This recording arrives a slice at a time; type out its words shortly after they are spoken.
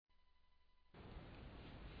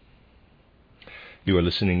You are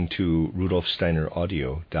listening to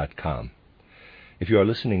RudolfSteinerAudio.com. If you are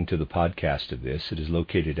listening to the podcast of this, it is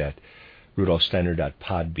located at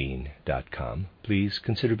RudolfSteiner.podbean.com. Please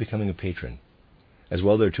consider becoming a patron. As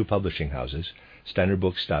well, there are two publishing houses,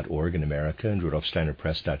 SteinerBooks.org in America and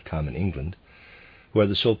RudolfSteinerPress.com in England, who are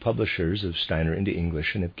the sole publishers of Steiner into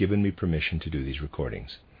English and have given me permission to do these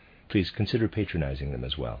recordings. Please consider patronizing them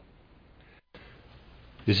as well.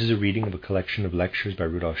 This is a reading of a collection of lectures by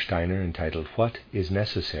Rudolf Steiner entitled What is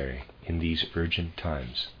Necessary in These Urgent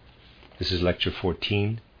Times? This is lecture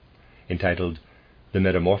 14, entitled The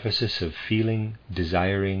Metamorphosis of Feeling,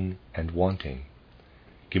 Desiring, and Wanting,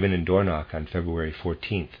 given in Dornach on February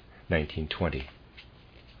 14, 1920.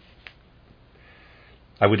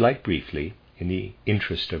 I would like briefly, in the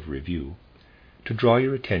interest of review, to draw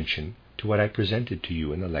your attention to what I presented to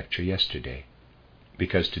you in the lecture yesterday,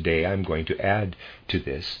 because today I am going to add to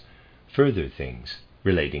this further things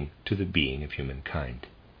relating to the being of humankind.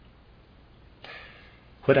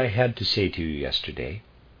 What I had to say to you yesterday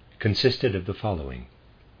consisted of the following.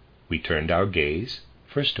 We turned our gaze,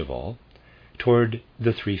 first of all, toward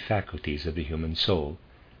the three faculties of the human soul,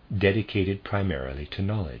 dedicated primarily to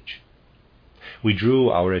knowledge. We drew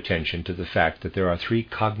our attention to the fact that there are three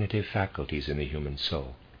cognitive faculties in the human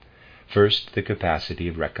soul. First, the capacity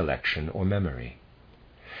of recollection or memory.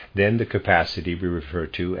 Then the capacity we refer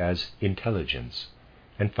to as intelligence,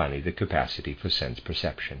 and finally the capacity for sense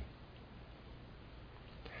perception.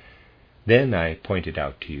 Then I pointed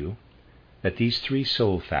out to you that these three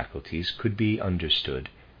soul faculties could be understood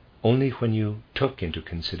only when you took into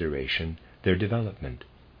consideration their development.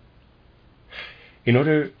 In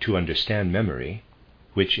order to understand memory,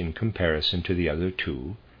 which in comparison to the other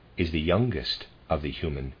two is the youngest of the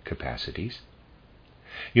human capacities,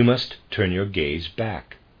 you must turn your gaze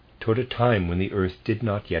back toward a time when the earth did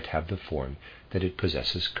not yet have the form that it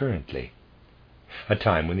possesses currently, a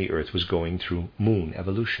time when the earth was going through moon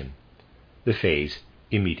evolution, the phase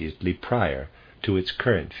immediately prior to its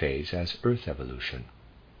current phase as earth evolution.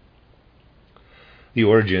 The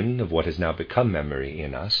origin of what has now become memory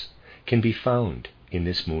in us can be found in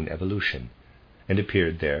this moon evolution, and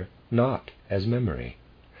appeared there not as memory,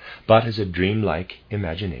 but as a dreamlike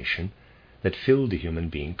imagination that filled the human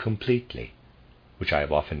being completely, which I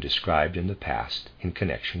have often described in the past in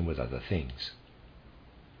connection with other things.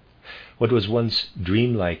 What was once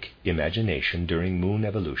dreamlike imagination during moon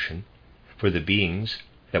evolution for the beings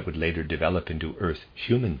that would later develop into earth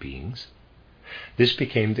human beings, this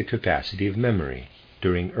became the capacity of memory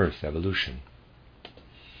during earth evolution.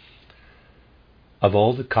 Of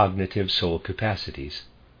all the cognitive soul capacities,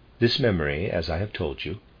 this memory, as I have told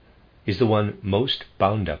you, is the one most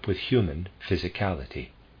bound up with human physicality.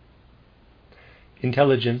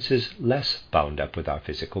 Intelligence is less bound up with our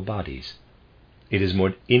physical bodies. It is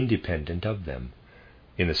more independent of them,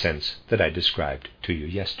 in the sense that I described to you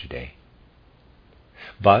yesterday.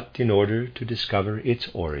 But in order to discover its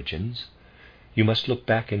origins, you must look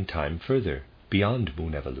back in time further, beyond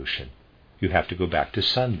moon evolution. You have to go back to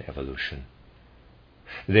sun evolution.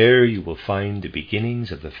 There you will find the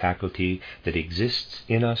beginnings of the faculty that exists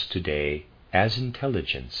in us today as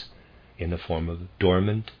intelligence in the form of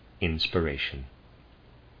dormant inspiration.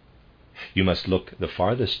 You must look the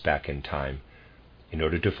farthest back in time in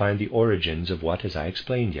order to find the origins of what, as I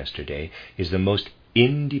explained yesterday, is the most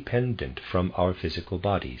independent from our physical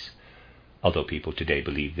bodies, although people today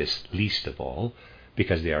believe this least of all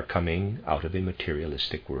because they are coming out of a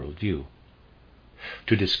materialistic worldview.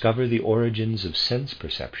 To discover the origins of sense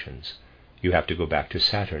perceptions, you have to go back to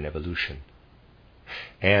Saturn evolution.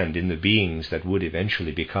 And in the beings that would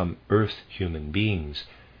eventually become earth human beings,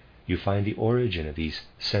 you find the origin of these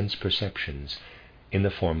sense perceptions in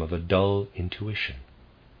the form of a dull intuition.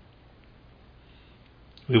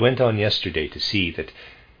 We went on yesterday to see that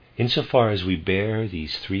insofar as we bear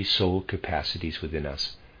these three soul capacities within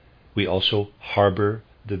us, we also harbor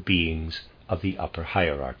the beings of the upper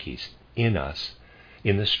hierarchies in us,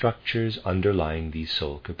 in the structures underlying these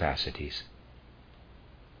soul capacities.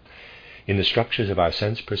 In the structures of our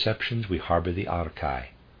sense perceptions, we harbor the archai,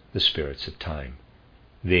 the spirits of time.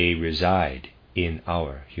 They reside in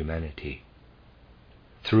our humanity.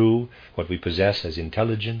 Through what we possess as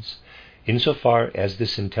intelligence, insofar as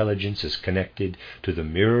this intelligence is connected to the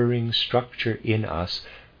mirroring structure in us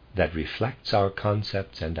that reflects our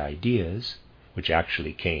concepts and ideas, which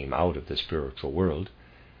actually came out of the spiritual world,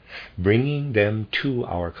 bringing them to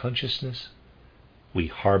our consciousness, we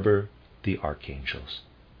harbor the archangels.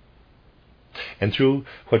 And through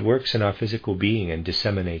what works in our physical being and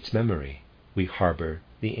disseminates memory, we harbor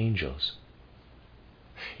the angels.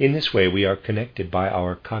 In this way, we are connected by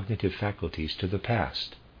our cognitive faculties to the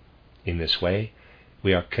past. In this way,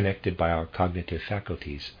 we are connected by our cognitive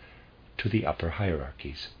faculties to the upper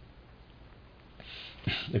hierarchies.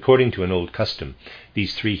 According to an old custom,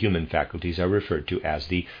 these three human faculties are referred to as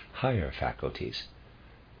the higher faculties.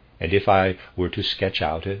 And if I were to sketch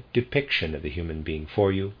out a depiction of the human being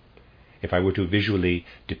for you, if I were to visually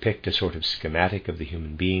depict a sort of schematic of the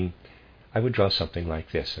human being, I would draw something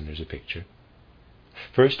like this, and there's a picture.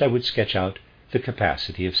 First, I would sketch out the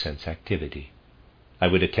capacity of sense activity. I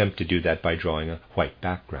would attempt to do that by drawing a white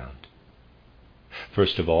background.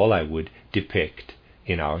 First of all, I would depict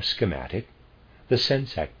in our schematic the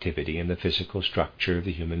sense activity and the physical structure of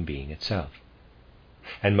the human being itself,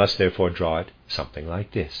 and must therefore draw it something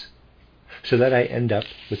like this, so that I end up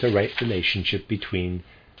with the right relationship between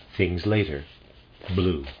things later,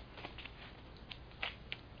 blue.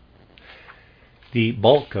 The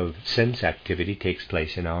bulk of sense activity takes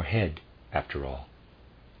place in our head, after all.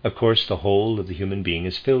 Of course, the whole of the human being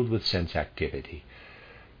is filled with sense activity,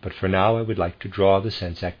 but for now I would like to draw the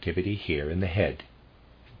sense activity here in the head,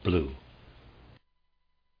 blue.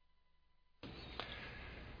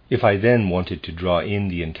 If I then wanted to draw in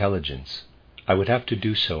the intelligence, I would have to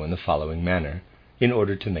do so in the following manner, in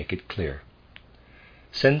order to make it clear.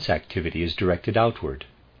 Sense activity is directed outward,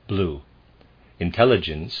 blue.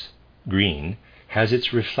 Intelligence, green, has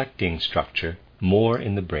its reflecting structure more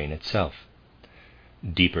in the brain itself.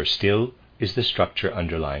 Deeper still is the structure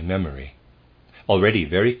underlying memory, already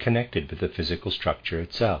very connected with the physical structure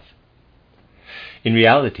itself. In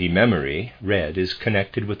reality, memory, red, is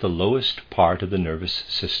connected with the lowest part of the nervous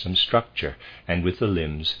system structure and with the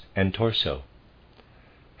limbs and torso.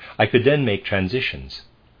 I could then make transitions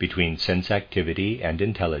between sense activity and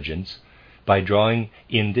intelligence by drawing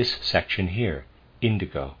in this section here,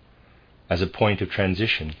 indigo, as a point of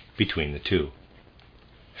transition between the two.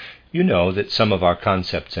 You know that some of our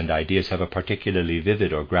concepts and ideas have a particularly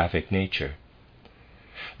vivid or graphic nature.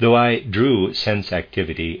 Though I drew sense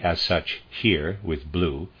activity as such here with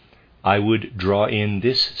blue, I would draw in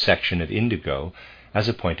this section of indigo as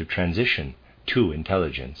a point of transition to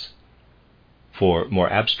intelligence. For more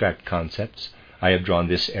abstract concepts, I have drawn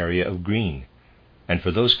this area of green, and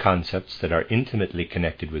for those concepts that are intimately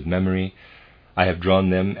connected with memory, I have drawn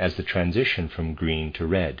them as the transition from green to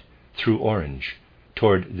red, through orange,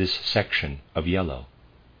 toward this section of yellow.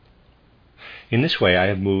 In this way I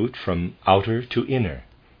have moved from outer to inner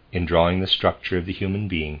in drawing the structure of the human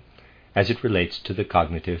being as it relates to the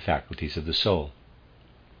cognitive faculties of the soul.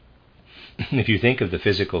 If you think of the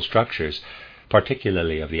physical structures,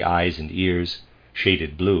 particularly of the eyes and ears,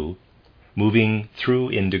 shaded blue, moving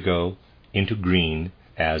through indigo into green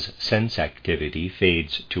as sense activity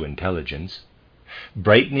fades to intelligence,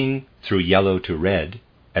 brightening through yellow to red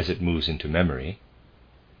as it moves into memory,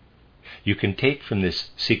 you can take from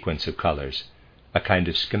this sequence of colors a kind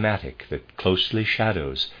of schematic that closely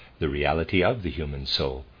shadows the reality of the human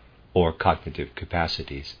soul or cognitive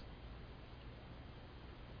capacities.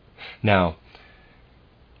 Now,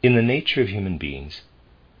 in the nature of human beings,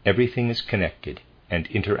 everything is connected and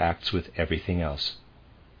interacts with everything else.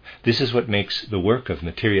 This is what makes the work of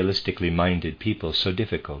materialistically minded people so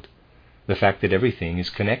difficult, the fact that everything is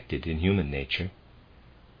connected in human nature.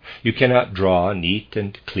 You cannot draw neat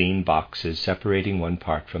and clean boxes separating one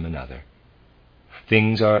part from another.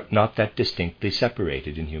 Things are not that distinctly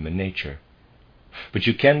separated in human nature. But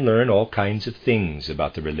you can learn all kinds of things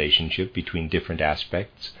about the relationship between different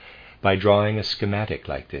aspects by drawing a schematic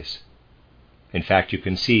like this. In fact, you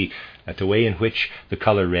can see that the way in which the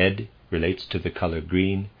color red relates to the color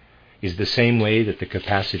green is the same way that the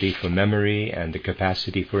capacity for memory and the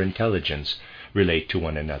capacity for intelligence relate to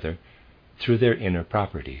one another through their inner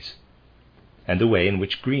properties. And the way in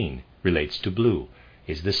which green relates to blue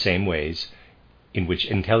is the same ways in which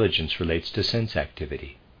intelligence relates to sense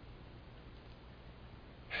activity.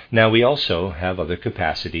 Now, we also have other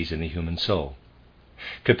capacities in the human soul.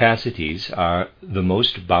 Capacities are the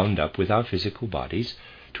most bound up with our physical bodies,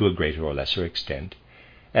 to a greater or lesser extent,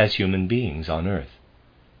 as human beings on earth.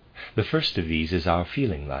 The first of these is our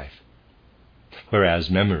feeling life. Whereas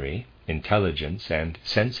memory, intelligence, and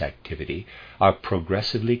sense activity are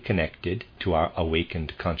progressively connected to our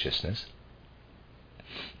awakened consciousness,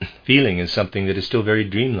 feeling is something that is still very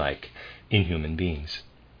dreamlike in human beings.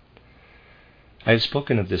 I have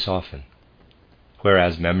spoken of this often.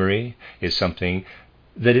 Whereas memory is something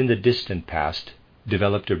that in the distant past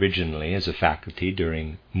developed originally as a faculty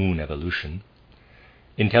during moon evolution,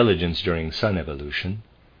 intelligence during sun evolution,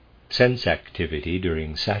 sense activity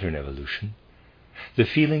during Saturn evolution, the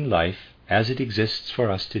feeling life as it exists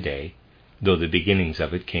for us today, though the beginnings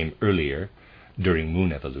of it came earlier during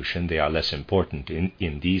moon evolution, they are less important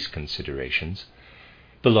in these considerations,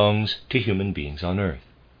 belongs to human beings on earth.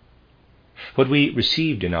 What we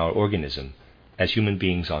received in our organism as human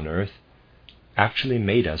beings on earth actually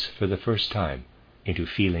made us for the first time into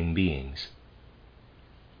feeling beings.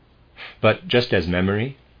 But just as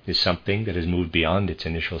memory is something that has moved beyond its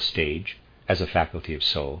initial stage as a faculty of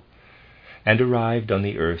soul, and arrived on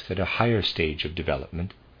the earth at a higher stage of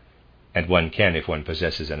development, and one can, if one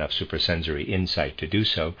possesses enough supersensory insight to do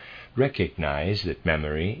so, recognize that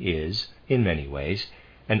memory is, in many ways,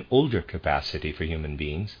 an older capacity for human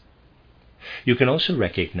beings, you can also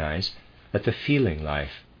recognize that the feeling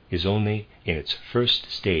life is only in its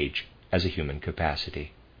first stage as a human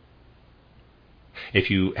capacity. If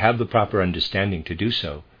you have the proper understanding to do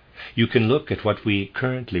so, you can look at what we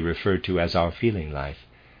currently refer to as our feeling life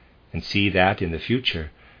and see that in the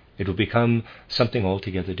future it will become something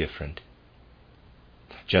altogether different.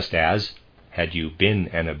 Just as, had you been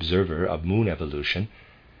an observer of moon evolution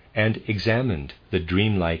and examined the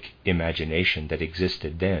dreamlike imagination that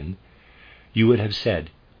existed then, you would have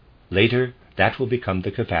said, later that will become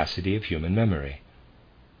the capacity of human memory.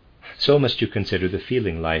 So must you consider the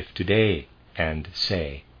feeling life today and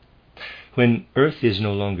say, when Earth is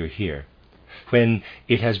no longer here, when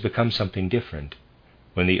it has become something different,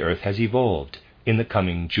 when the Earth has evolved in the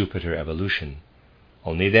coming Jupiter evolution,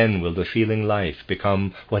 only then will the feeling life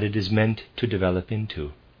become what it is meant to develop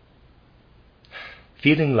into.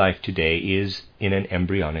 Feeling life today is in an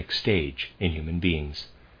embryonic stage in human beings.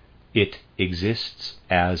 It exists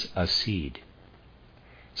as a seed.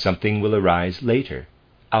 Something will arise later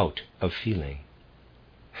out of feeling,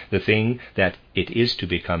 the thing that it is to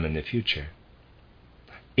become in the future.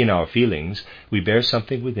 In our feelings, we bear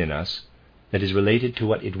something within us that is related to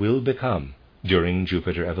what it will become during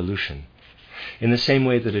Jupiter evolution, in the same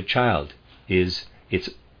way that a child in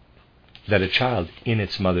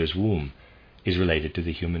its mother's womb is related to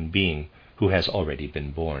the human being who has already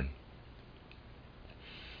been born.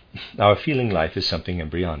 Our feeling life is something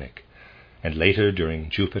embryonic, and later during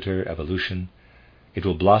Jupiter evolution, it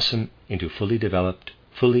will blossom into fully developed,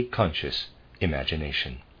 fully conscious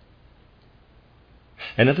imagination.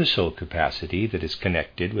 Another soul capacity that is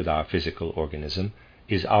connected with our physical organism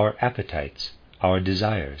is our appetites, our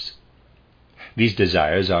desires. These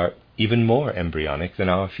desires are even more embryonic than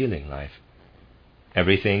our feeling life.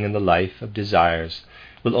 Everything in the life of desires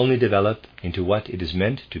will only develop into what it is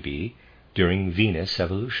meant to be during Venus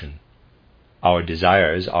evolution. Our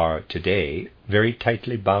desires are today very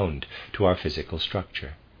tightly bound to our physical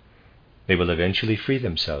structure. They will eventually free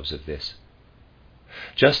themselves of this.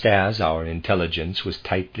 Just as our intelligence was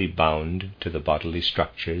tightly bound to the bodily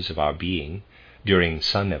structures of our being during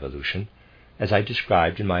Sun evolution, as I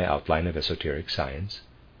described in my outline of esoteric science,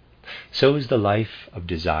 so is the life of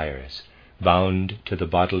desires bound to the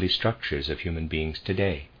bodily structures of human beings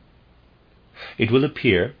today. It will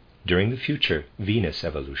appear during the future Venus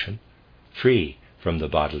evolution, free from the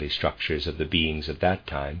bodily structures of the beings of that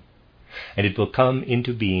time, and it will come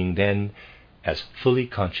into being then as fully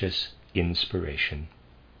conscious inspiration.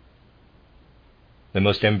 The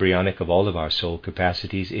most embryonic of all of our soul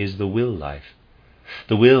capacities is the will life.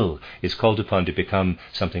 The will is called upon to become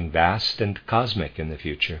something vast and cosmic in the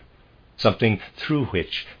future, something through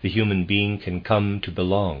which the human being can come to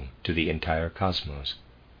belong to the entire cosmos.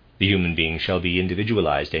 The human being shall be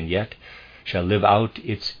individualized and yet shall live out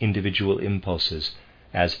its individual impulses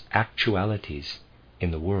as actualities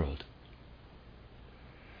in the world.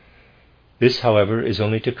 This, however, is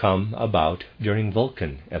only to come about during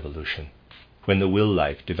Vulcan evolution, when the will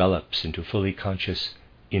life develops into fully conscious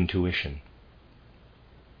intuition.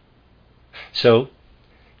 So,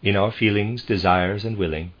 in our feelings, desires, and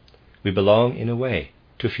willing, we belong in a way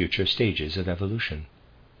to future stages of evolution.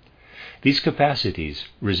 These capacities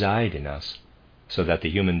reside in us so that the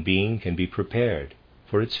human being can be prepared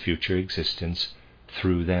for its future existence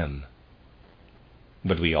through them.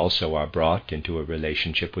 But we also are brought into a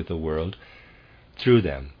relationship with the world through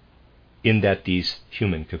them, in that these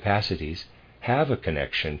human capacities have a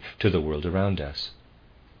connection to the world around us.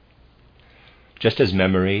 Just as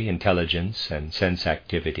memory, intelligence, and sense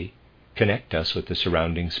activity connect us with the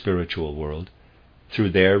surrounding spiritual world through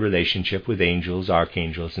their relationship with angels,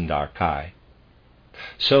 archangels, and archai,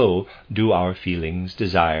 so do our feelings,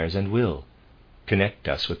 desires, and will connect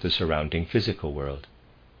us with the surrounding physical world,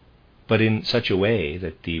 but in such a way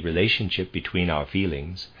that the relationship between our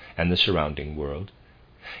feelings and the surrounding world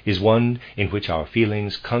is one in which our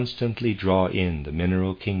feelings constantly draw in the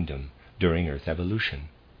mineral kingdom during Earth evolution.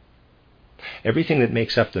 Everything that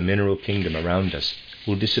makes up the mineral kingdom around us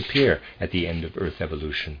will disappear at the end of Earth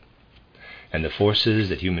evolution, and the forces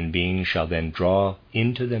that human beings shall then draw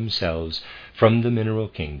into themselves from the mineral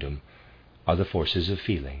kingdom are the forces of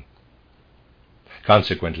feeling.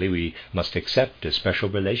 Consequently, we must accept a special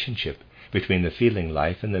relationship between the feeling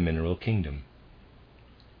life and the mineral kingdom.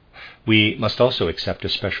 We must also accept a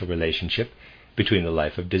special relationship between the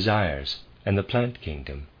life of desires and the plant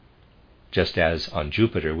kingdom, just as on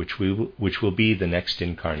Jupiter, which will be the next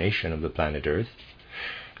incarnation of the planet Earth,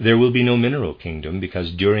 there will be no mineral kingdom,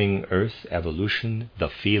 because during Earth evolution, the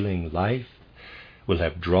feeling life will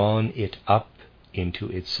have drawn it up into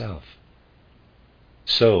itself.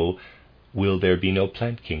 So will there be no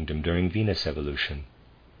plant kingdom during Venus evolution,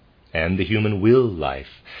 and the human will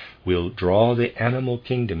life will draw the animal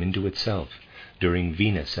kingdom into itself during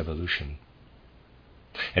Venus evolution.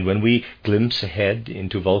 And when we glimpse ahead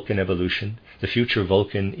into Vulcan evolution, the future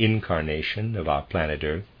Vulcan incarnation of our planet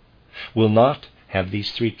Earth will not have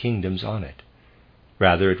these three kingdoms on it.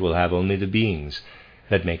 Rather, it will have only the beings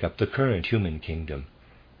that make up the current human kingdom,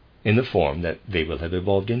 in the form that they will have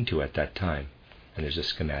evolved into at that time. And there's a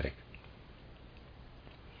schematic.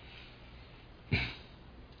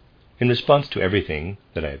 In response to everything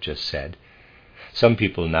that I have just said, some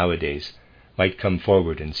people nowadays might come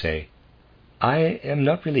forward and say, I am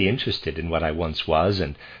not really interested in what I once was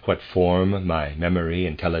and what form my memory,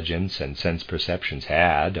 intelligence, and sense perceptions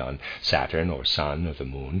had on Saturn or Sun or the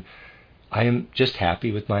Moon. I am just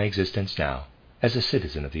happy with my existence now, as a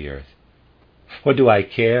citizen of the Earth. What do I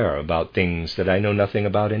care about things that I know nothing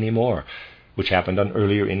about anymore, which happened on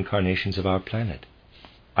earlier incarnations of our planet?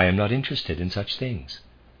 I am not interested in such things.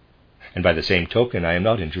 And by the same token, I am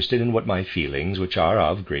not interested in what my feelings, which are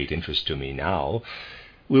of great interest to me now,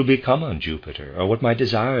 will become on Jupiter, or what my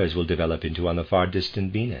desires will develop into on the far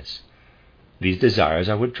distant Venus. These desires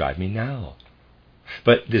are what drive me now.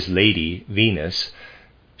 But this lady, Venus,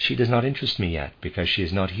 she does not interest me yet, because she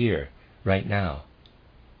is not here, right now.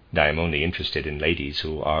 And I am only interested in ladies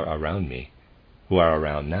who are around me, who are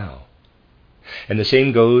around now. And the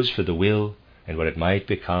same goes for the will and what it might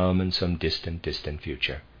become in some distant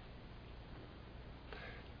future.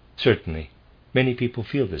 Certainly, many people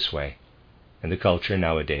feel this way, and the culture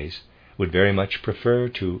nowadays would very much prefer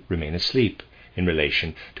to remain asleep in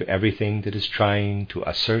relation to everything that is trying to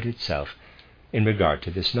assert itself in regard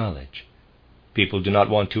to this knowledge. People do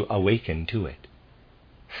not want to awaken to it.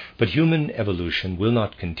 But human evolution will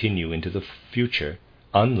not continue into the future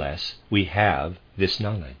unless we have this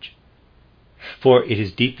knowledge. For it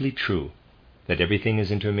is deeply true that everything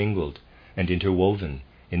is intermingled and interwoven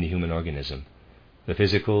in the human organism, the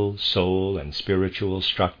physical, soul, and spiritual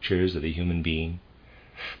structures of the human being.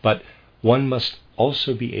 But one must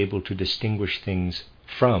also be able to distinguish things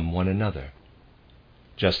from one another.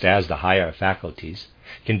 Just as the higher faculties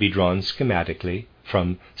can be drawn schematically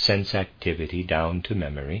from sense activity down to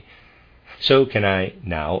memory, so can I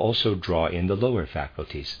now also draw in the lower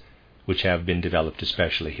faculties, which have been developed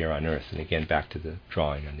especially here on Earth. And again, back to the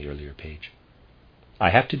drawing on the earlier page.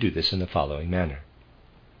 I have to do this in the following manner.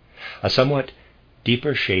 A somewhat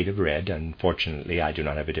deeper shade of red, unfortunately I do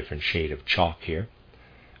not have a different shade of chalk here,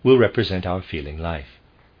 will represent our feeling life.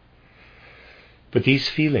 But these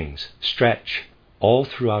feelings stretch all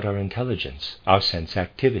throughout our intelligence, our sense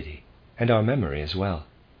activity, and our memory as well.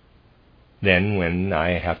 Then, when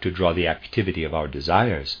I have to draw the activity of our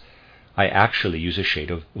desires, I actually use a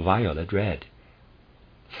shade of violet red.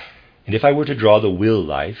 And if I were to draw the will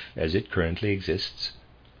life as it currently exists,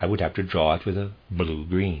 I would have to draw it with a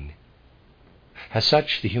blue-green. As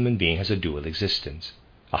such, the human being has a dual existence.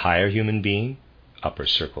 A higher human being, upper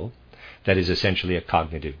circle, that is essentially a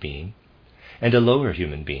cognitive being, and a lower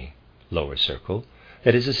human being, lower circle,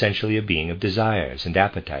 that is essentially a being of desires and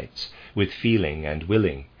appetites, with feeling and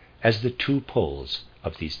willing as the two poles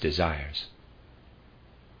of these desires.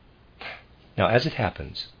 Now, as it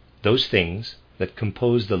happens, those things that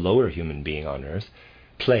compose the lower human being on Earth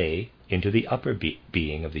play into the upper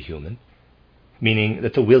being of the human, meaning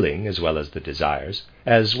that the willing, as well as the desires,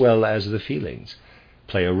 as well as the feelings,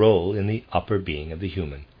 play a role in the upper being of the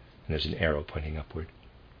human. And there's an arrow pointing upward.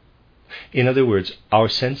 In other words, our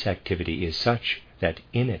sense activity is such that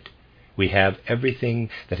in it we have everything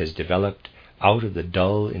that has developed out of the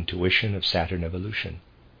dull intuition of Saturn evolution.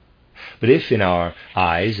 But if in our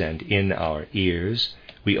eyes and in our ears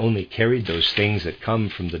we only carried those things that come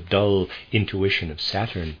from the dull intuition of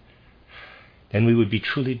Saturn, then we would be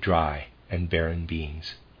truly dry and barren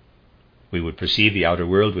beings. We would perceive the outer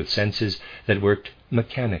world with senses that worked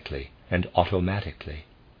mechanically and automatically.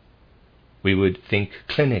 We would think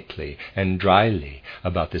clinically and dryly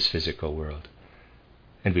about this physical world,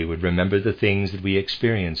 and we would remember the things that we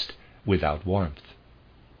experienced without warmth.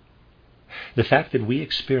 The fact that we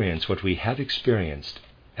experience what we have experienced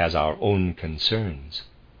as our own concerns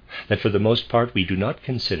that for the most part we do not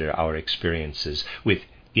consider our experiences with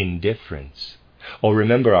indifference, or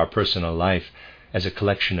remember our personal life as a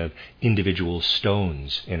collection of individual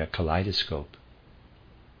stones in a kaleidoscope.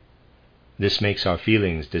 This makes our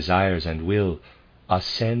feelings, desires, and will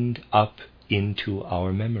ascend up into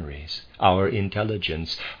our memories, our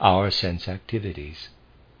intelligence, our sense activities.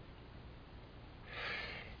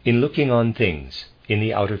 In looking on things in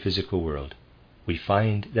the outer physical world, we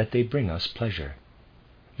find that they bring us pleasure.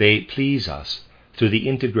 They please us through the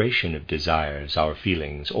integration of desires, our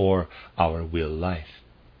feelings, or our will life.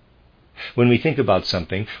 When we think about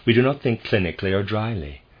something, we do not think clinically or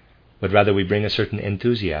dryly, but rather we bring a certain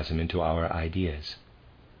enthusiasm into our ideas.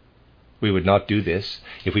 We would not do this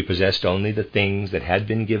if we possessed only the things that had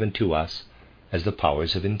been given to us as the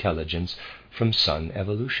powers of intelligence from sun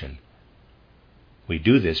evolution. We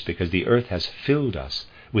do this because the earth has filled us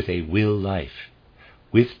with a will life,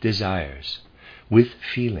 with desires, with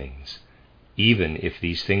feelings, even if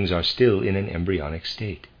these things are still in an embryonic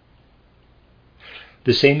state.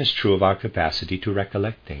 The same is true of our capacity to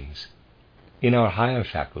recollect things. In our higher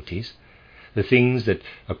faculties, the things that,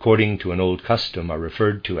 according to an old custom, are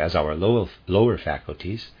referred to as our lower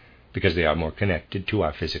faculties, because they are more connected to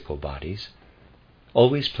our physical bodies,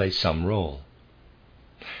 always play some role.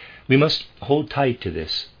 We must hold tight to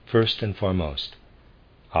this first and foremost.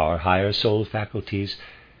 Our higher soul faculties,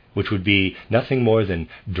 which would be nothing more than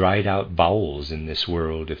dried out bowels in this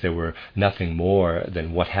world if there were nothing more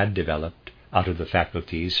than what had developed out of the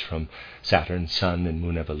faculties from Saturn, Sun, and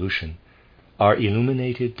Moon evolution, are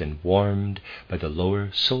illuminated and warmed by the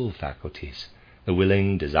lower soul faculties, the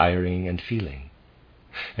willing, desiring, and feeling.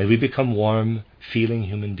 And we become warm, feeling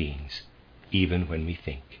human beings, even when we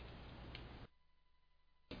think.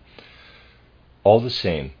 All the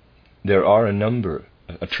same, there are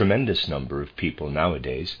a tremendous number of people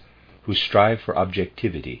nowadays who strive for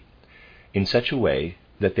objectivity in such a way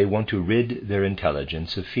that they want to rid their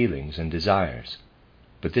intelligence of feelings and desires.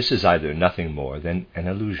 But this is either nothing more than an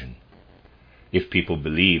illusion. If people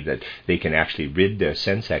believe that they can actually rid their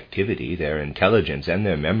sense activity, their intelligence, and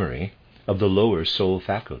their memory of the lower soul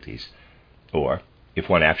faculties, or if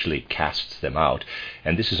one actually casts them out,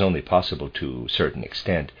 and this is only possible to a certain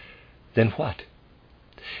extent, then what?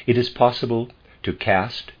 It is possible to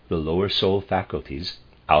cast the lower soul faculties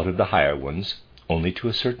out of the higher ones only to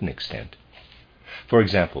a certain extent. For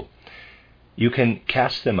example, you can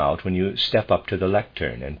cast them out when you step up to the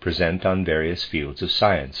lectern and present on various fields of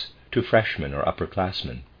science to freshmen or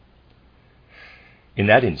upperclassmen. In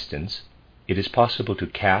that instance, it is possible to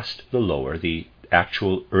cast the lower, the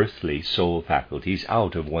actual earthly soul faculties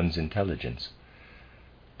out of one's intelligence,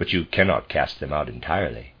 but you cannot cast them out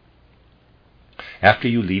entirely. After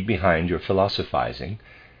you leave behind your philosophizing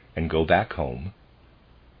and go back home,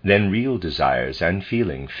 then real desires and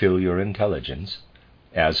feeling fill your intelligence,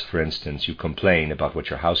 as, for instance, you complain about what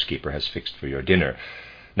your housekeeper has fixed for your dinner,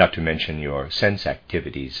 not to mention your sense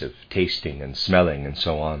activities of tasting and smelling and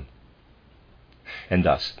so on. And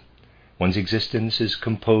thus, one's existence is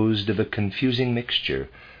composed of a confusing mixture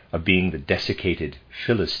of being the desiccated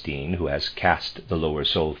Philistine who has cast the lower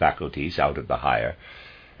soul faculties out of the higher,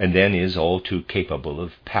 and then is all too capable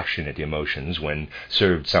of passionate emotions when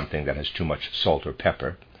served something that has too much salt or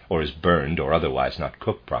pepper, or is burned or otherwise not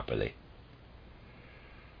cooked properly.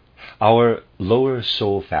 Our lower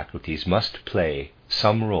soul faculties must play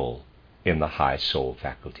some role in the high soul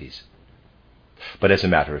faculties. But as a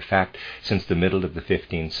matter of fact, since the middle of the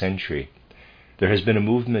 15th century, there has been a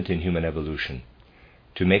movement in human evolution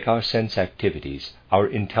to make our sense activities, our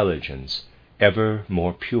intelligence, ever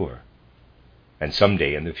more pure. And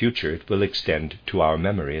someday in the future it will extend to our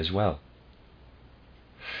memory as well.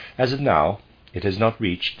 As of now, it has not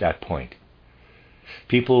reached that point.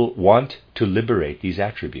 People want to liberate these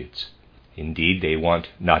attributes. Indeed, they want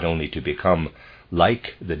not only to become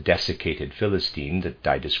like the desiccated Philistine that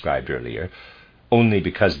I described earlier, only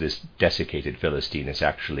because this desiccated Philistine is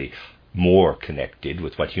actually more connected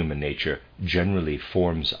with what human nature generally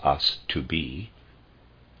forms us to be.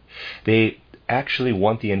 They actually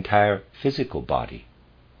want the entire physical body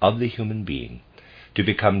of the human being to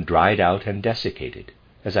become dried out and desiccated,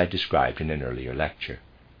 as I described in an earlier lecture,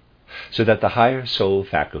 so that the higher soul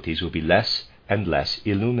faculties will be less and less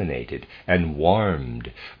illuminated and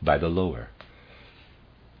warmed by the lower.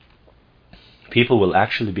 People will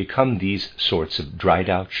actually become these sorts of dried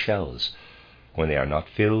out shells when they are not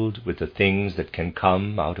filled with the things that can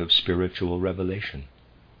come out of spiritual revelation.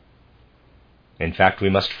 In fact, we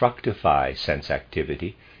must fructify sense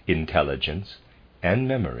activity, intelligence, and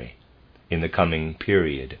memory in the coming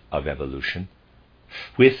period of evolution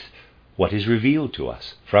with what is revealed to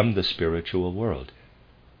us from the spiritual world,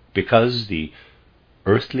 because the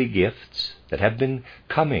earthly gifts that have been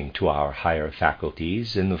coming to our higher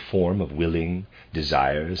faculties in the form of willing,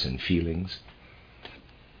 desires, and feelings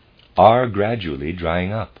are gradually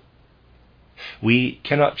drying up. We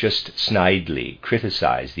cannot just snidely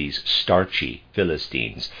criticize these starchy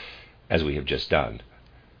Philistines, as we have just done.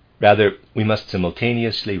 Rather, we must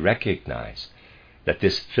simultaneously recognize that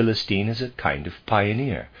this Philistine is a kind of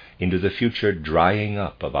pioneer into the future drying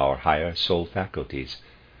up of our higher soul faculties,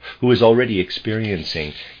 who is already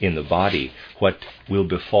experiencing in the body what will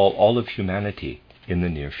befall all of humanity in the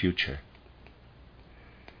near future.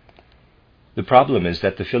 The problem is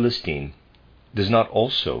that the Philistine does not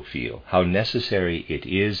also feel how necessary it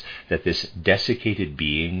is that this desiccated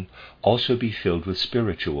being also be filled with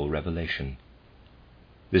spiritual revelation.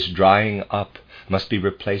 This drying up must be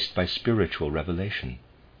replaced by spiritual revelation.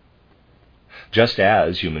 Just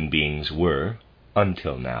as human beings were,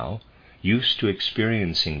 until now, used to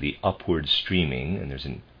experiencing the upward streaming, and there's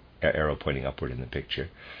an arrow pointing upward in the picture,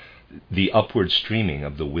 the upward streaming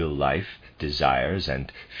of the will life, desires,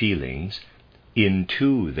 and feelings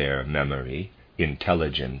into their memory,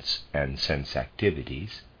 intelligence, and sense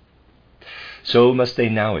activities, so must they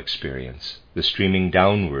now experience the streaming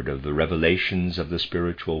downward of the revelations of the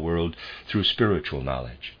spiritual world through spiritual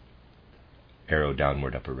knowledge. Arrow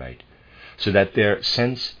downward, upper right. So that their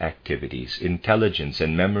sense activities, intelligence,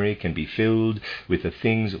 and memory can be filled with the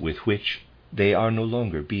things with which they are no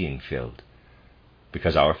longer being filled,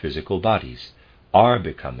 because our physical bodies are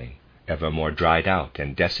becoming ever more dried out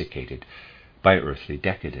and desiccated by earthly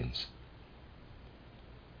decadence.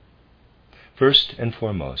 First and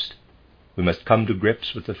foremost, we must come to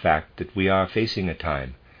grips with the fact that we are facing a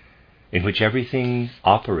time in which everything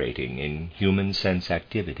operating in human sense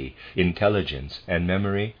activity, intelligence, and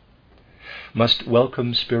memory must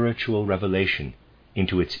welcome spiritual revelation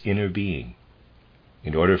into its inner being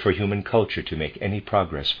in order for human culture to make any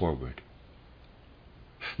progress forward.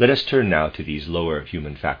 Let us turn now to these lower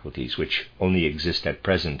human faculties, which only exist at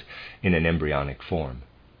present in an embryonic form.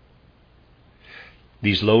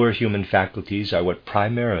 These lower human faculties are what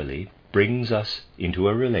primarily brings us into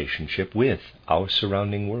a relationship with our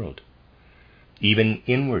surrounding world. Even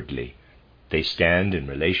inwardly, they stand in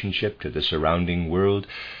relationship to the surrounding world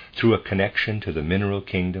through a connection to the mineral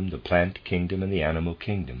kingdom, the plant kingdom, and the animal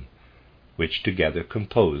kingdom, which together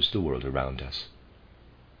compose the world around us.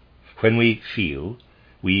 When we feel,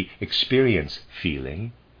 we experience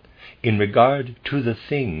feeling in regard to the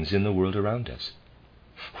things in the world around us.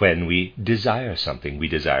 When we desire something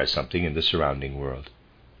in the surrounding world.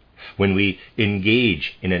 When we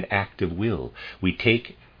engage in an act of will, we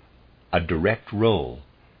take a direct role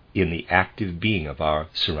in the active being of our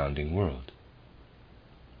surrounding world.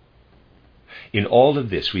 In all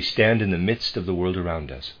of this, we stand in the midst of the world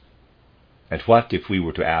around us. And what, if we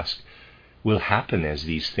were to ask, will happen as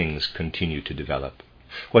these things continue to develop?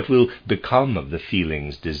 What will become of the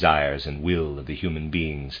feelings, desires, and will of the human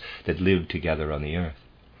beings that live together on the earth?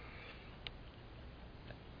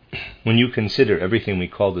 When you consider everything we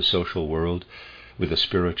call the social world with a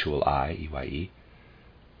spiritual eye, EYE,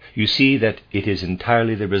 you see that it is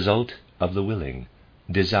entirely the result of the willing,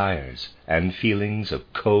 desires, and feelings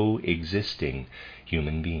of coexisting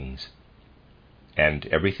human beings. And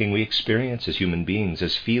everything we experience as human beings,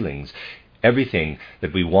 as feelings, everything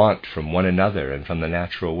that we want from one another and from the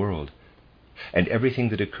natural world, and everything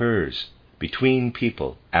that occurs between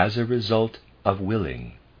people as a result of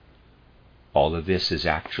willing, all of this is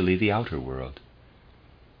actually the outer world.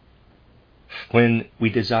 When we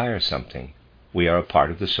desire something, we are a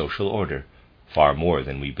part of the social order, far more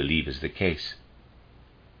than we believe is the case.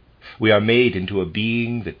 We are made into a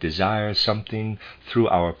being that desires something through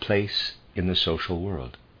our place in the social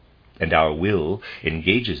world, and our will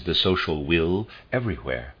engages the social will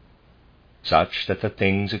everywhere, such that the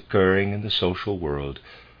things occurring in the social world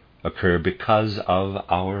occur because of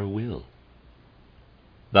our will.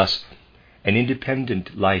 Thus, an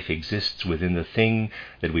independent life exists within the thing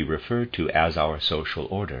that we refer to as our social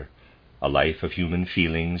order, a life of human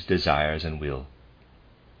feelings, desires, and will.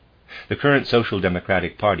 The current Social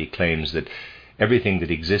Democratic Party claims that everything that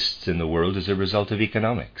exists in the world is a result of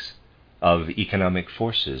economics, of economic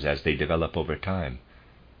forces as they develop over time.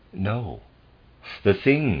 No. The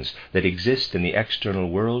things that exist in the external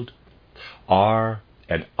world are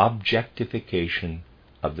an objectification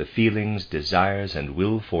of the feelings, desires, and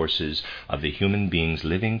will forces of the human beings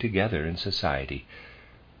living together in society.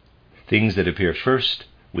 Things that appear first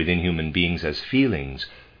within human beings as feelings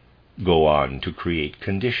go on to create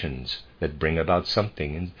conditions that bring about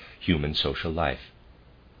something in human social life.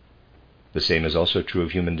 The same is also true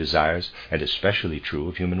of human desires, and especially true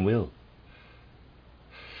of human will.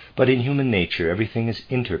 But in human nature, everything is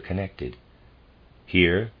interconnected.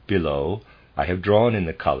 Here, below, I have drawn in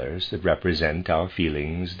the colors that represent our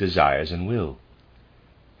feelings, desires, and will.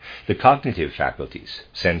 The cognitive faculties,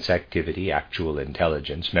 sense activity, actual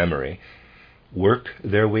intelligence, memory, work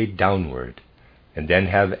their way downward and then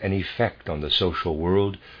have an effect on the social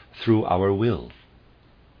world through our will.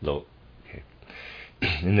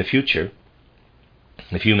 In the future,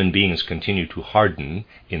 if human beings continue to harden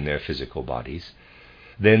in their physical bodies,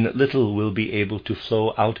 then little will be able to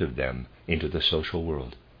flow out of them into the social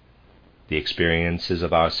world. The experiences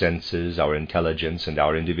of our senses, our intelligence, and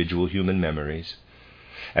our individual human memories,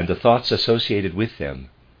 and the thoughts associated with them,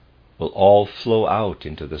 will all flow out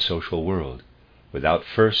into the social world without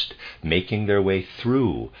first making their way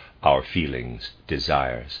through our feelings,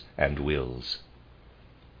 desires, and wills.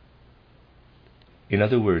 In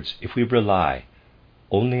other words, if we rely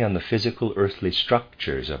only on the physical earthly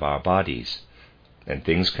structures of our bodies, and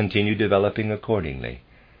things continue developing accordingly,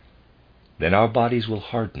 then our bodies will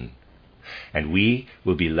harden, and we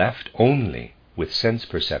will be left only with sense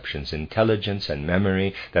perceptions, intelligence, and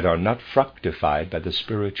memory that are not fructified by the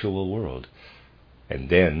spiritual world, and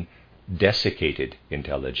then desiccated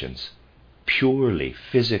intelligence, purely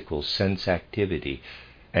physical sense activity,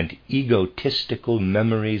 and egotistical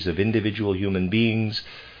memories of individual human beings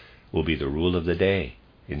will be the rule of the day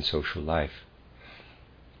in social life.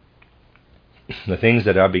 The things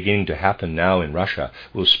that are beginning to happen now in Russia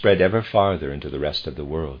will spread ever farther into the rest of the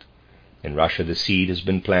world. In Russia, the seed has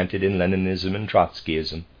been planted in Leninism and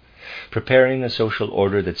Trotskyism, preparing a social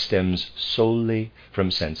order that stems solely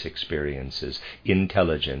from sense experiences,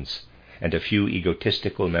 intelligence, and a few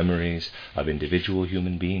egotistical memories of individual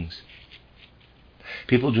human beings.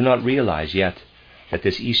 People do not realize yet that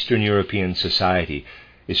this Eastern European society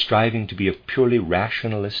is striving to be a purely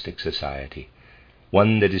rationalistic society,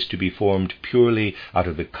 one that is to be formed purely out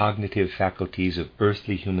of the cognitive faculties of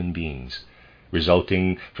earthly human beings,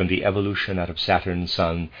 resulting from the evolution out of Saturn,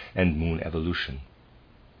 Sun, and Moon evolution,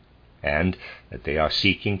 and that they are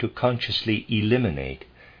seeking to consciously eliminate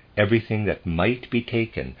everything that might be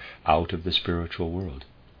taken out of the spiritual world.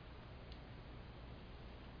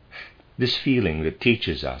 This feeling that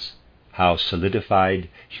teaches us how solidified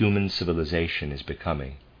human civilization is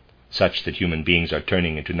becoming, such that human beings are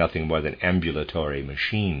turning into nothing more than ambulatory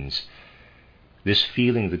machines, this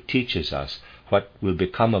feeling that teaches us what will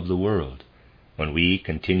become of the world when we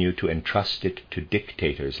continue to entrust it to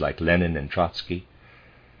dictators like Lenin and Trotsky,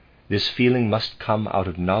 this feeling must come out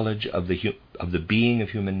of knowledge of the being of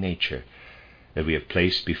human nature that we have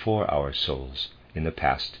placed before our souls in the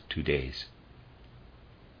past 2 days.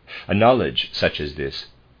 A knowledge such as this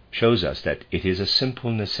shows us that it is a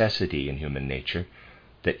simple necessity in human nature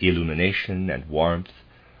that illumination and warmth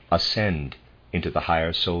ascend into the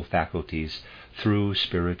higher soul faculties through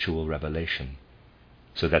spiritual revelation,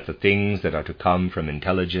 so that the things that are to come from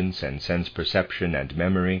intelligence and sense perception and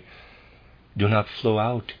memory do not flow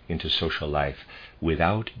out into social life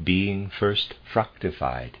without being first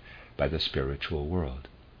fructified by the spiritual world.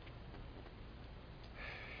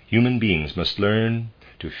 Human beings must learn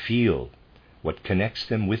to feel what connects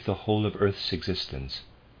them with the whole of Earth's existence,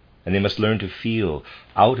 and they must learn to feel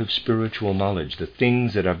out of spiritual knowledge the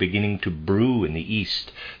things that are beginning to brew in the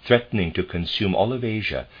East, threatening to consume all of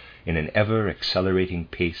Asia in an ever-accelerating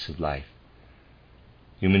pace of life.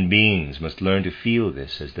 Human beings must learn to feel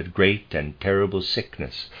this as the great and terrible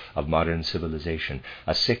sickness of modern civilization,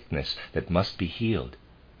 a sickness that must be healed.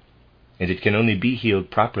 And it can only be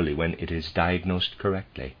healed properly when it is diagnosed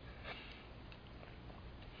correctly.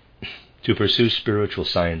 To pursue spiritual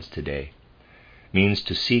science today means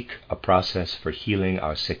to seek a process for healing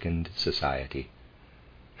our sickened society.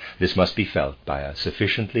 This must be felt by a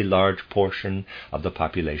sufficiently large portion of the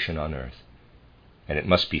population on earth, and it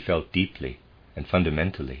must be felt deeply and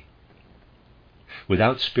fundamentally.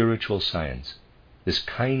 Without spiritual science, this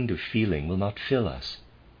kind of feeling will not fill us.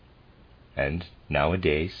 And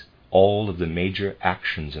nowadays, all of the major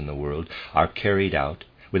actions in the world are carried out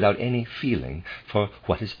without any feeling for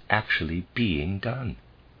what is actually being done.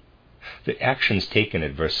 The actions taken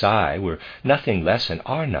at Versailles were nothing less and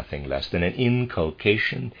are nothing less than an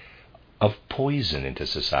inculcation of poison into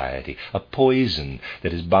society, a poison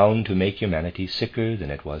that is bound to make humanity sicker than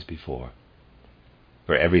it was before.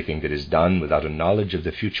 For everything that is done without a knowledge of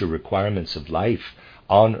the future requirements of life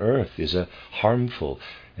on earth is a harmful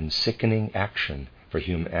and sickening action for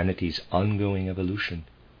humanity's ongoing evolution.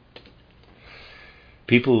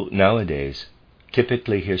 People nowadays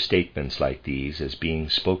typically hear statements like these as being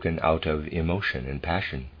spoken out of emotion and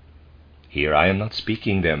passion. Here I am not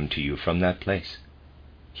speaking them to you from that place.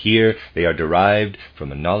 Here they are derived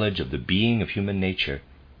from a knowledge of the being of human nature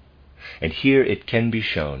And here it can be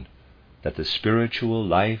shown that the spiritual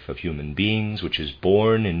life of human beings, which is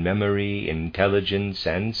born in memory, intelligence,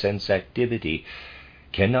 and sense activity,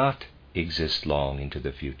 cannot exist long into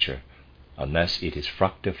the future unless it is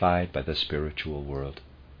fructified by the spiritual world.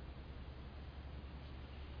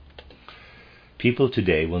 People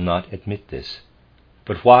today will not admit this.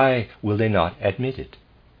 But why will they not admit it?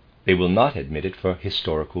 They will not admit it for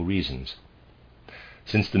historical reasons.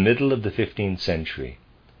 Since the middle of the 15th century,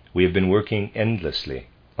 we have been working endlessly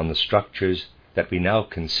on the structures that we now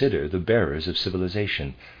consider the bearers of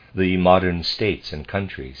civilization, the modern states and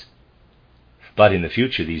countries. But in the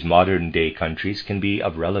future, these modern-day countries can be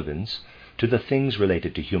of relevance to the things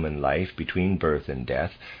related to human life between birth and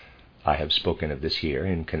death. I have spoken of this here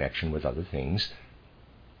in connection with other things.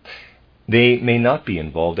 They may not be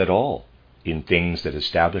involved at all in things that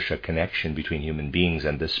establish a connection between human beings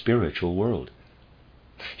and the spiritual world.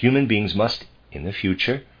 Human beings must, in the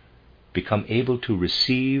future, become able to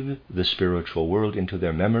receive the spiritual world into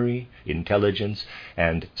their memory, intelligence,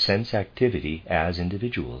 and sense activity as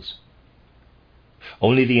individuals.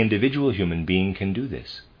 Only the individual human being can do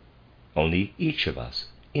this. Only each of us,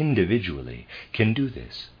 individually, can do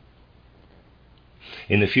this.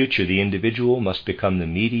 In the future, the individual must become the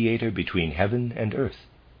mediator between heaven and earth,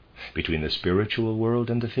 between the spiritual world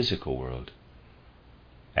and the physical world.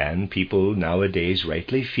 And people nowadays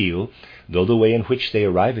rightly feel, though the way in which they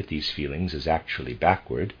arrive at these feelings is actually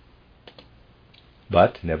backward,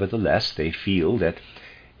 but nevertheless they feel that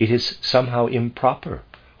it is somehow improper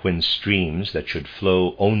when streams that should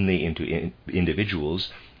flow only into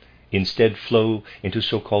individuals instead flow into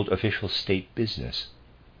so-called official state business.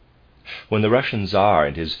 When the Russian Tsar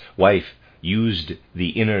and his wife used the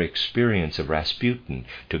inner experience of Rasputin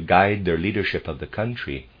to guide their leadership of the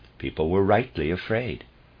country, people were rightly afraid,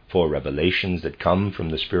 for revelations that come from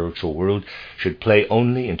the spiritual world should play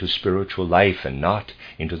only into spiritual life and not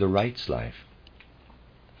into the right's life.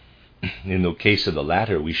 In the case of the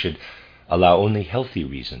latter, we should allow only healthy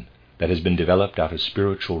reason that has been developed out of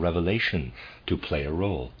spiritual revelation to play a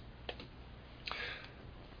role.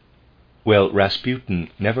 Well, Rasputin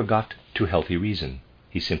never got to healthy reason.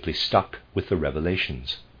 He simply stuck with the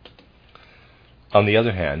revelations. On the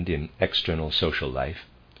other hand, in external social life,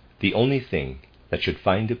 the only thing that should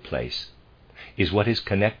find a place is what is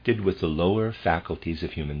connected with the lower faculties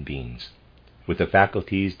of human beings, with the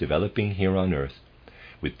faculties developing here on earth,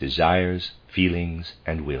 with desires, feelings,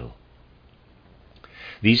 and will.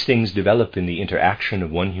 These things develop in the interaction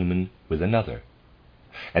of one human with another,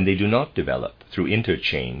 and they do not develop through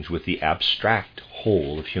interchange with the abstract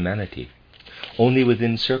whole of humanity, only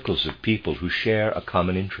within circles of people who share a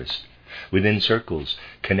common interest, within circles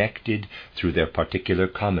connected through their particular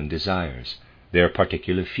common desires, their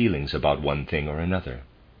particular feelings about one thing or another,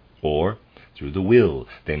 or through the will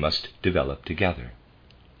they must develop together.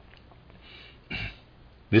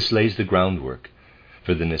 This lays the groundwork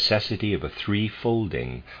for the necessity of a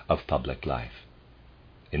threefolding of public life.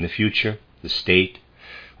 In the future, the state,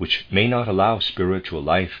 which may not allow spiritual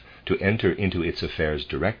life to enter into its affairs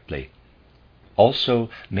directly, also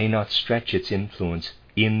may not stretch its influence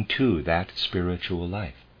into that spiritual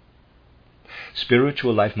life.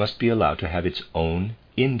 Spiritual life must be allowed to have its own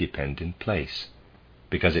independent place,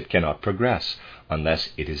 because it cannot progress unless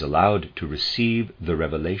it is allowed to receive the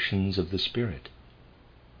revelations of the Spirit.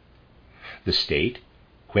 The state,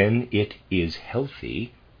 when it is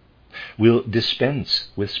healthy, will dispense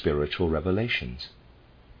with spiritual revelations.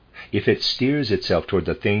 If it steers itself toward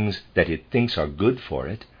the things that it thinks are good for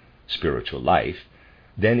it, spiritual life,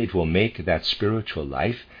 then it will make that spiritual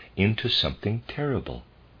life into something terrible.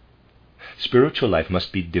 Spiritual life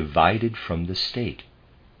must be divided from the state,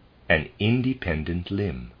 an independent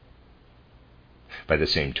limb. By the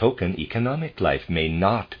same token, economic life may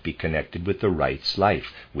not be connected with the right's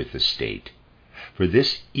life, with the state, for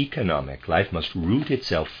this economic life must root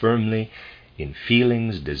itself firmly in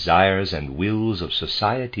feelings, desires, and wills of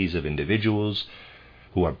societies of individuals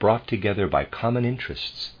who are brought together by common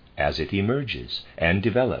interests as it emerges and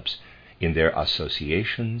develops in their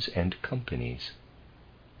associations and companies.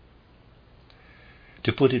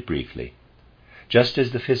 To put it briefly, just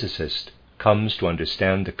as the physicist comes to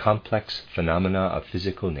understand the complex phenomena of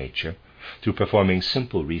physical nature through performing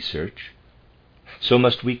simple research, so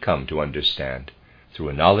must we come to understand, through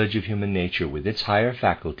a knowledge of human nature with its higher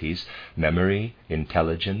faculties, memory,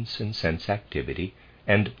 intelligence, and sense activity,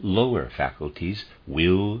 and lower faculties,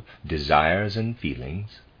 will, desires, and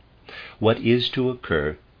feelings, what is to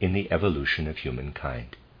occur in the evolution of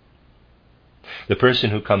humankind. The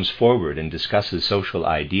person who comes forward and discusses social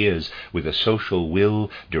ideas with a social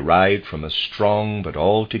will derived from a strong but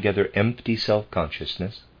altogether empty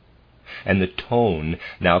self-consciousness and the tone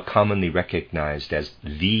now commonly recognized as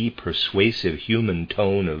the persuasive human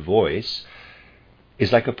tone of voice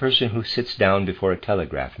is like a person who sits down before a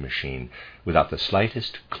telegraph machine without the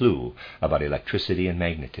slightest clue about electricity and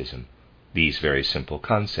magnetism, these very simple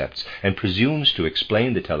concepts, and presumes to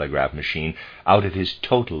explain the telegraph machine out of his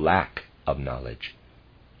total lack of knowledge.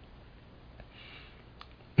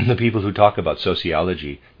 The people who talk about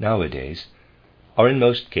sociology nowadays are in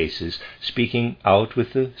most cases speaking out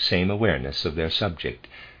with the same awareness of their subject,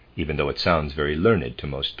 even though it sounds very learned to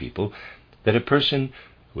most people, that a person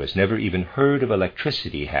who has never even heard of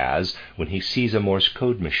electricity has when he sees a Morse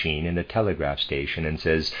code machine in a telegraph station and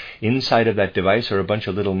says, "Inside of that device are a bunch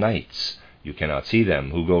of little knights. You cannot see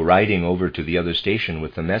them, who go riding over to the other station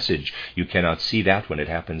with the message. You cannot see that when it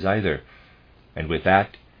happens either." And with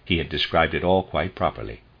that, he had described it all quite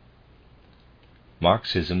properly.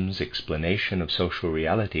 Marxism's explanation of social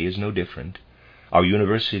reality is no different. Our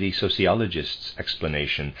university sociologists'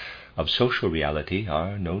 explanation of social reality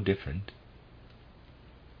are no different.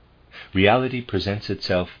 Reality presents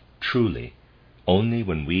itself truly only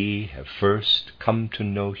when we have first come to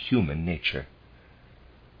know human nature.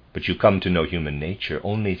 But you come to know human nature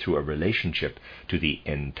only through a relationship to the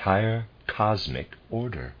entire cosmic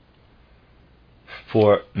order.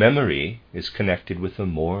 For memory is connected with the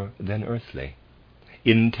more than earthly.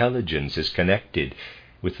 Intelligence is connected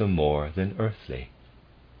with the more than earthly.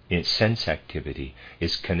 Its sense activity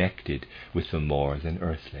is connected with the more than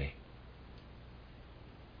earthly.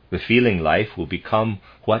 The feeling life will become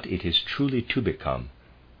what it is truly to become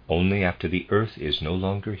only after the earth is no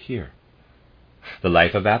longer here. The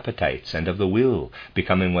life of appetites and of the will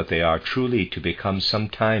becoming what they are truly to become some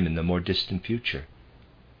time in the more distant future.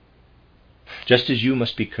 Just as you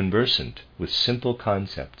must be conversant with simple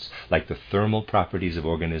concepts like the thermal properties of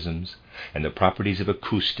organisms and the properties of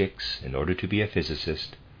acoustics in order to be a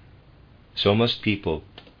physicist, so must people,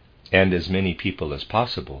 and as many people as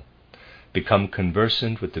possible, become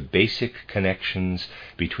conversant with the basic connections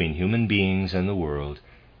between human beings and the world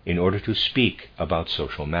in order to speak about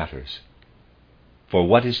social matters. For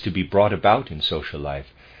what is to be brought about in social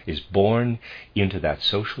life is born into that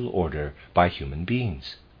social order by human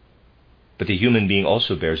beings. But the human being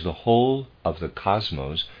also bears the whole of the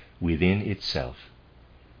cosmos within itself.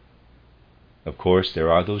 Of course,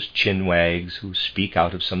 there are those chinwags who speak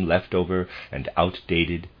out of some leftover and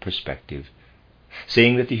outdated perspective,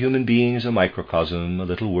 saying that the human being is a microcosm, a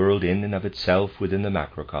little world in and of itself within the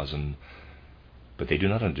macrocosm. But they do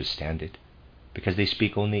not understand it, because they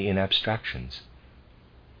speak only in abstractions.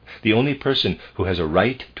 The only person who has a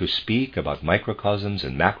right to speak about microcosms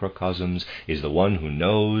and macrocosms is the one who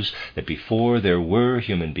knows that before there were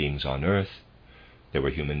human beings on earth, there were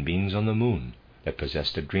human beings on the moon that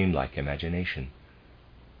possessed a dreamlike imagination.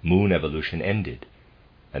 Moon evolution ended,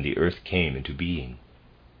 and the earth came into being.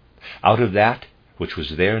 Out of that which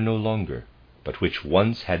was there no longer, but which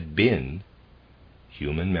once had been,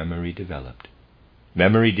 human memory developed.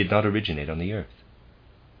 Memory did not originate on the earth.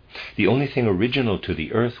 The only thing original to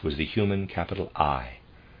the earth was the human capital I,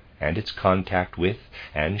 and its contact with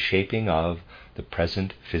and shaping of the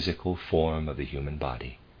present physical form of the human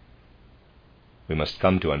body. We must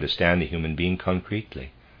come to understand the human being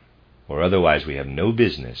concretely, or otherwise we have no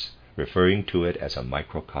business referring to it as a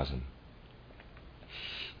microcosm.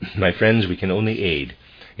 My friends, we can only aid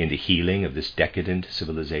in the healing of this decadent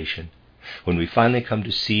civilization when we finally come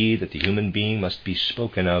to see that the human being must be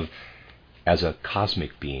spoken of as a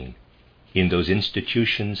cosmic being in those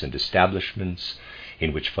institutions and establishments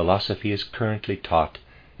in which philosophy is currently taught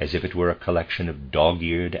as if it were a collection of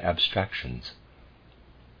dog-eared abstractions.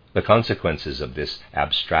 The consequences of this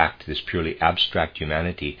purely abstract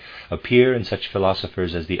humanity appear in such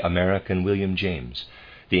philosophers as the American William James,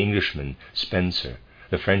 the Englishman Spencer,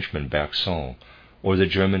 the Frenchman Bergson, or the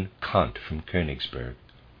German Kant from Königsberg.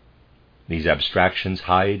 These abstractions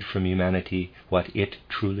hide from humanity what it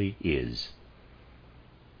truly is.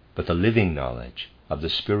 But the living knowledge of the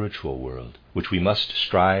spiritual world, which we must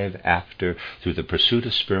strive after through the pursuit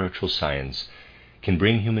of spiritual science, can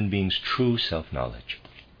bring human beings true self-knowledge.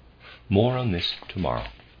 More on this tomorrow,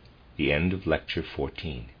 the end of Lecture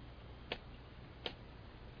 14.